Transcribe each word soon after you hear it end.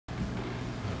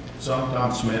So I'm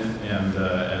Don Smith, and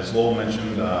as Lowell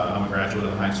mentioned, I'm a graduate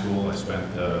of Heinz School. I spent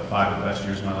 5 of the best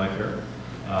years of my life here.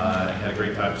 I had a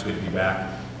great time. It's good to be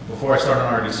back. Before I start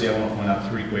on RDC, I want to point out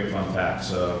 3 quick fun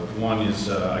facts. One is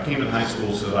I came to the Heinz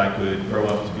School so that I could grow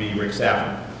up to be Rick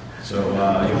Stafford. So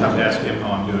you'll have to ask him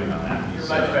how I'm doing on that. You're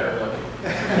much better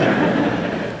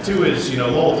looking. 2 is,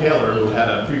 Lowell Taylor, who had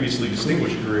a previously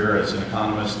distinguished career as an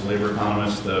economist, labor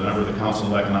economist, a member of the Council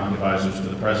of Economic Advisors to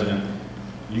the President.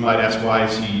 You might ask, why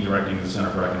is he directing the Center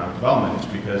for Economic Development?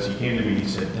 It's because he came to me and he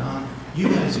said, Don, you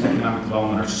guys in economic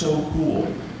development are so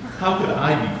cool. How could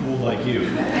I be cool like you?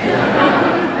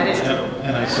 That is true.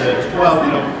 And I said, well,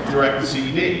 direct the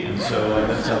CED. And so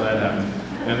that's how that happened.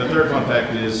 And the 3rd fun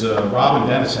fact is Rob and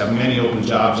Dennis have many open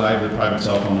jobs. I have their private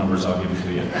cell phone numbers. I'll give them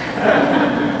to you.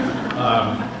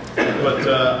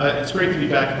 But it's great to be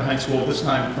back at the Heinz School, this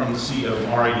time from the seat of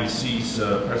RIDC's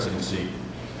presidency.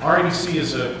 RIDC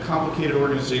is a complicated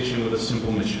organization with a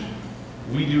simple mission.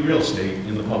 We do real estate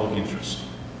in the public interest.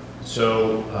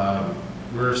 So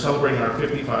we're celebrating our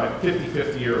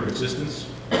 55th year of existence.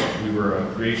 We were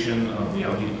a creation of the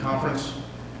Allegheny Conference,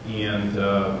 and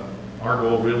our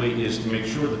goal really is to make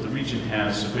sure that the region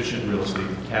has sufficient real estate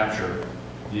to capture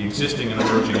the existing and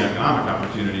emerging economic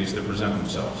opportunities that present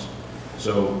themselves.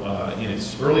 So in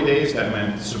its early days, that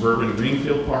meant suburban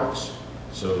greenfield parks.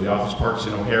 So the office parks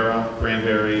in O'Hara,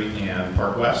 Cranberry, and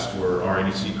Park West were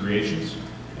RIDC creations,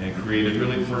 and created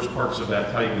really the first parks of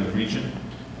that type in the region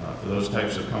for those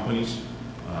types of companies.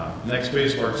 The next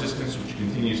phase of our existence, which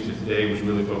continues to today, was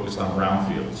really focused on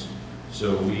brownfields.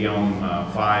 So we own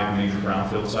 5 major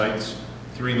brownfield sites,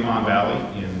 3 in the Mon Valley,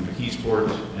 in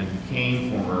McKeesport and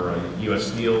Duquesne, former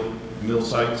U.S. Steel mill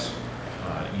sites,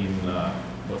 in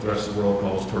what the rest of the world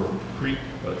calls Turtle Creek,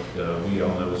 but we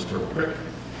all know as Turtle Creek.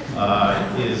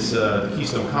 Is the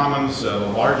Keystone Commons, the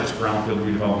largest brownfield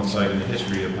redevelopment site in the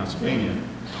history of Pennsylvania,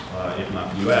 if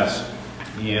not the U.S.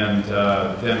 And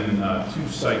then 2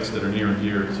 sites that are near and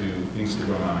dear to things that are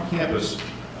going on campus.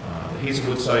 The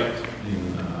Hazelwood site,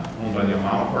 owned by the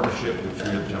Alma Partnership, which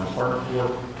we are the general partner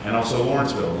for, and also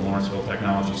Lawrenceville, the Lawrenceville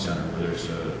Technology Center, where there's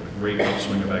a great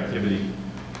upswing of activity,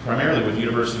 primarily with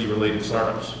university-related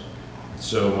startups.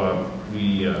 So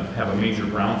we have a major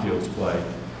brownfields play.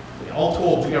 All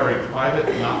told, we are a private,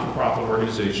 not-for-profit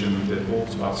organization that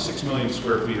holds about 6 million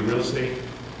square feet of real estate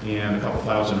and a couple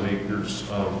thousand acres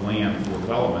of land for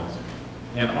development.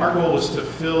 And our goal is to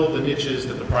fill the niches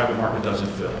that the private market doesn't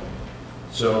fill.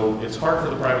 So it's hard for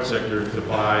the private sector to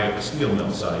buy a steel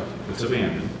mill site that's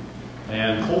abandoned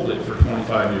and hold it for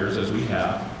 25 years, as we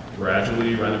have,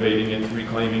 gradually renovating it,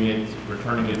 reclaiming it,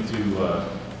 returning it to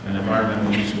an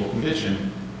environmentally usable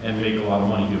condition, and make a lot of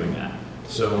money doing that.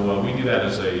 So we do that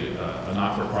as a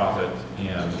not-for-profit,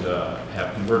 and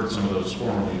have converted some of those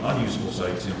formerly unusable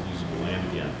sites into usable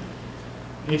land again.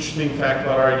 Interesting fact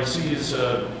about RIDC is,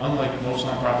 unlike most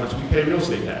nonprofits, we pay real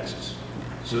estate taxes.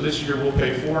 So this year we'll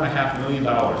pay $4.5 million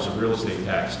of real estate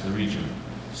tax to the region,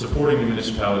 supporting the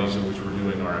municipalities in which we're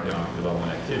doing our economic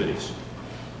development activities.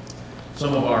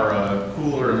 Some of our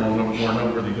cooler and more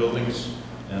noteworthy buildings,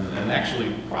 and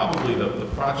actually probably the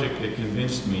project that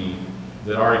convinced me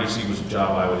that RIDC was a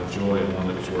job I would enjoy and one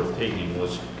that was worth taking,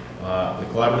 was the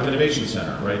Collaborative Innovation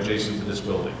Center, right adjacent to this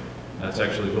building. That's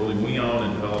actually a building we own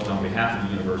and developed on behalf of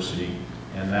the university,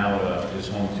 and now is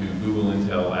home to Google,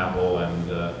 Intel, Apple,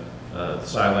 and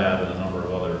Scilab, and a number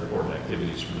of other important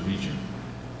activities for the region.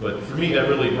 But for me, that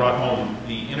really brought home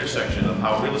the intersection of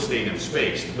how real estate and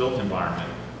space, the built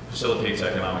environment, facilitates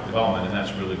economic development, and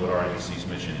that's really what RIDC's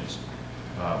mission is.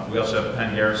 We also have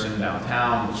Penn Garrison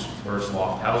downtown, which is the first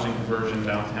loft housing conversion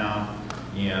downtown,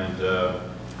 and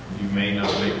you may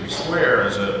know Bakery Square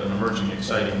as an emerging,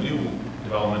 exciting new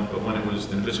development, but when it was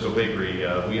the Nabisco Bakery,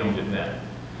 we owned it then.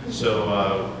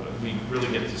 So we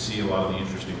really get to see a lot of the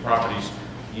interesting properties,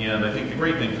 and I think the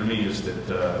great thing for me is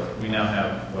that we now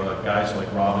have guys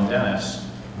like Rob and Dennis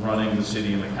running the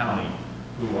city and the county,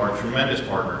 who are tremendous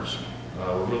partners.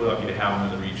 We're really lucky to have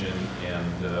them in the region,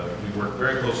 and we work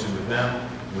very closely with them,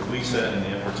 with Lisa and the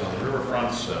efforts on the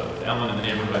riverfronts, with Ellen in the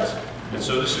neighborhoods. And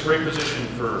so this is a great position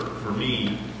for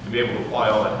me to be able to apply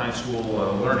all that high school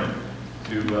learning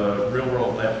to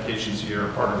real-world applications here,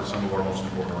 partner with some of our most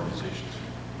important organizations.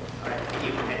 All right, thank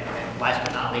you. And last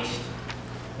but not least.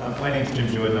 My name is Jim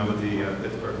Jewett, and I'm with the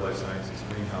Pittsburgh Life Sciences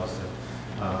Greenhouse.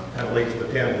 Kind of late to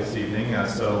the panel this evening,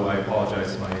 so I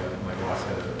apologize. My boss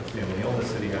had a family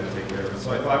illness that he had to take care of.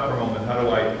 So I thought for a moment, how do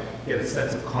I get a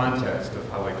sense of context of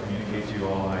how I communicate to you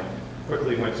all? And I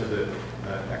quickly went to the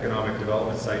economic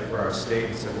development site for our state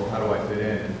and said, well, how do I fit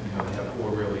in? And, they have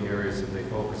 4 really areas that they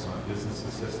focus on: business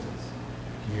assistance,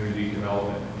 community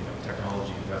development,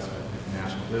 technology investment,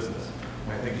 international business.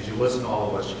 And I think as you listen to all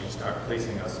of us, you can start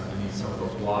placing us underneath some of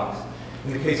those blocks.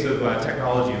 In the case of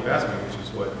technology investment, which is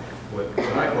what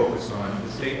I focus on,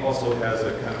 the state also has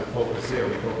a kind of focus there.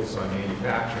 We focus on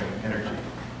manufacturing, energy,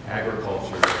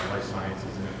 agriculture, life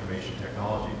sciences, and information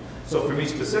technology. So for me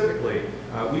specifically,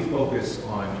 we focus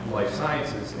on life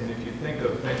sciences, and if you think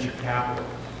of venture capital,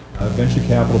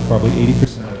 probably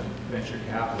 80% of venture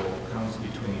capital comes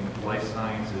between life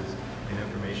sciences and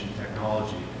information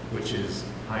technology, which is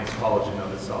Heinz College in and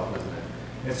of itself, isn't it?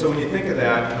 And so when you think of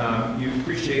that, you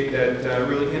appreciate that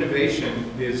really innovation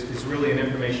is really an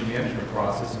information management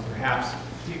process, and perhaps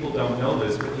people don't know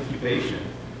this, but incubation,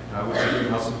 which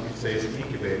you also could say is an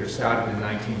incubator, started in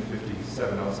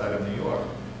 1957 outside of New York.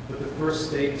 But the first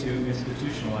state to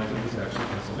institutionalize it was actually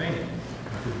Pennsylvania,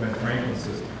 through the Ben Franklin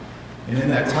system. And in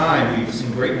that time, we've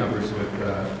seen great numbers with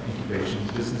incubation,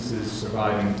 businesses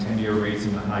surviving 10-year rates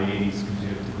in the high 80s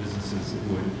compared to businesses that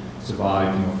would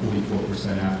survive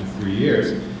 44% after 3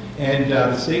 years. And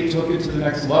the state took it to the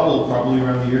next level probably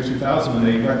around the year 2000 when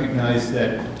they recognized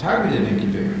that targeted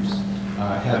incubators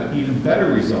have even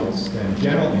better results than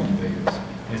general incubators.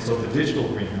 And so the digital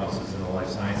greenhouses and the life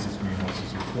sciences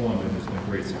greenhouses were formed, and there's been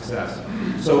great success.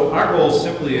 So our goal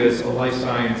simply as a life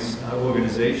science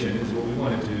organization is what we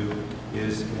want to do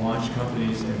is launch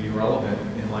companies and be relevant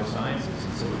in life sciences.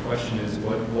 And so the question is,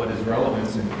 what is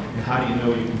relevance, and how do you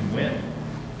know you can win?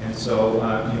 And so,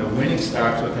 winning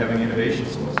starts with having innovation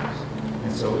sources.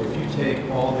 And so if you take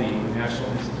all the National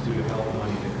Institute of Health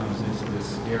money that comes into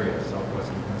this area,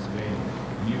 southwestern Pennsylvania,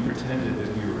 and you pretended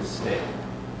that we were a state,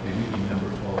 then you'd be number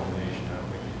 12 in the nation. I don't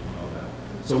think people know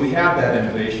that. So we have that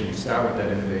innovation. We start with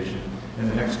that innovation. And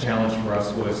the next challenge for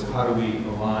us was, how do we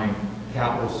align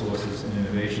capital sources and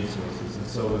innovation sources? And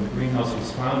so when the greenhouse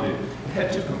was founded, it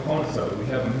had two components of it. We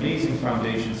have amazing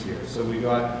foundations here. So we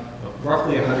got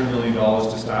roughly $100 million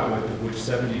to start with, of which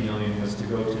 $70 million was to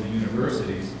go to the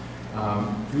universities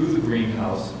through the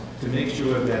greenhouse to make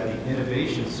sure that the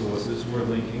innovation sources were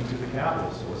linking to the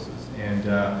capital sources. And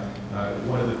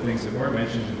one of the things that weren't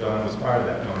mentioned, and Don was part of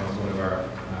that. Don was one of our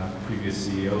previous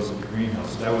CEOs of the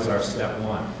greenhouse. So that was our step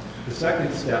one. The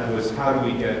second step was, how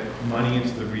do we get money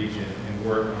into the region and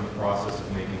work on the process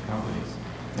of making companies?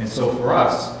 And so for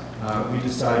us, we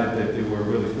decided that there were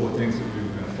really four things that we were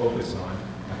going to focus on: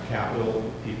 capital,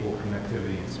 people,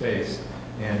 connectivity, and space.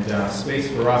 And space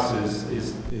for us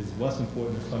is less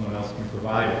important if someone else can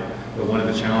provide it. But one of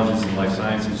the challenges in life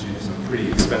sciences, you have some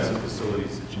pretty expensive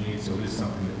facilities that you need, so it is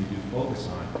something that we do focus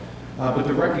on. But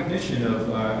the recognition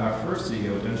of our first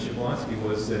CEO, Dennis Jablonski,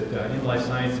 was that in life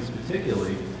sciences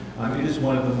particularly, it is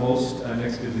one of the most,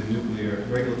 next to the Nuclear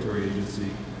Regulatory Agency,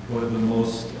 one of the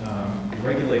most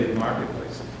regulated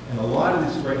marketplaces. And a lot of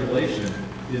this regulation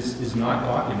is not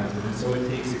documented, and so it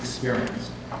takes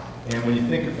experience. And when you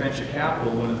think of venture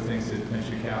capital, one of the things that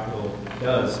venture capital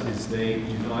does is they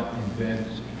do not invent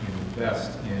and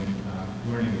invest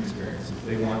in learning experiences.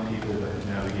 They want people that have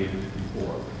navigated it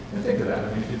before. And think of that.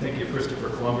 I mean, if you think of Christopher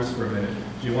Columbus for a minute,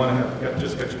 do you want to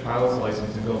just get your pilot's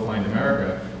license and go find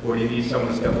America, or do you need someone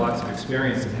who's got lots of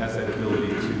experience and has that ability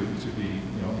to be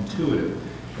intuitive?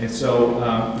 And so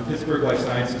the Pittsburgh Life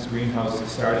Sciences Greenhouse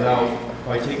started out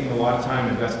by taking a lot of time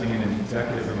investing in an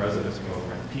executive and residence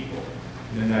program, people.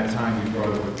 And in that time, we brought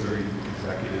over 30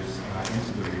 executives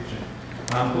into the region.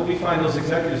 But we find those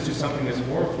executives do something that's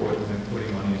more important than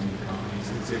putting money into the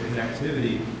companies. It's their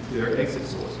connectivity to their exit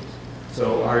sources.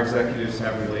 So our executives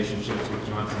have relationships with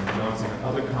Johnson & Johnson and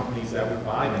other companies that would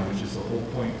buy them, which is the whole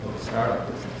point of the startup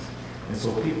business. And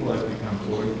so people has become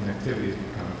important, connectivity has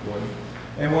become important.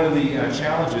 And one of the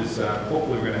challenges,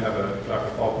 hopefully we're going to have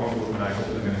Dr. Paul Kornblum and I hope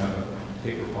they're going to have a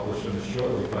paper published on this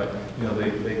shortly, but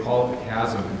they call it the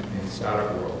chasm in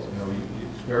startup world.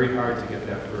 It's very hard to get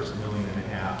that first $1.5 million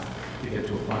to get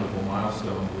to a fundable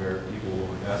milestone where people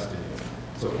will invest in you.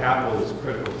 So capital is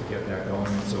critical to get that going,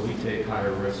 and so we take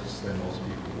higher risks than most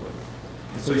people would.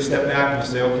 And so you step back and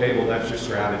you say, okay, well that's your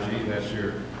strategy, that's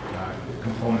your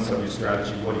components of your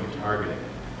strategy, what are you targeting?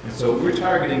 And so we're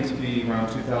targeting to be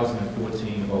around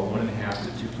 2014 about 1.5%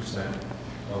 to 2%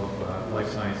 of life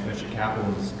science venture capital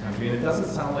in this country, and it doesn't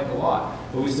sound like a lot,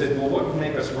 but we said, well, what would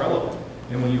make us relevant?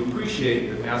 And when you appreciate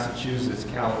that Massachusetts,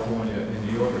 California, and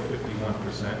New York are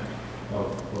 51%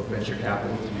 of venture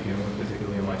capital to begin with,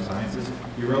 particularly in life sciences,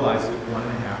 you realize that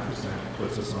 1.5%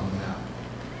 puts us on the map.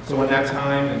 So in that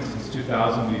time, and since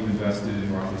 2000, we've invested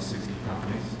in roughly 60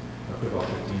 companies, put about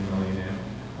 15 million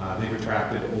in. They've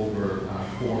attracted over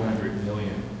 400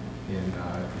 million in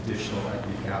additional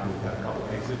equity capital. We've had a couple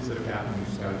exits that have happened.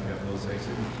 We've started to have those exits.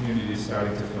 The community is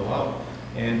starting to fill out.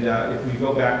 And if we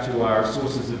go back to our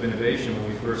sources of innovation,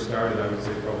 when we first started, I would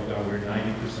say probably we were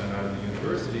 90% out of the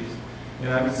universities. And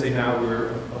I would say now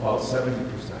we're about 70%,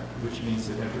 which means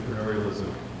that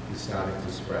entrepreneurialism is starting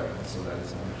to spread, and so that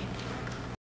is our mission.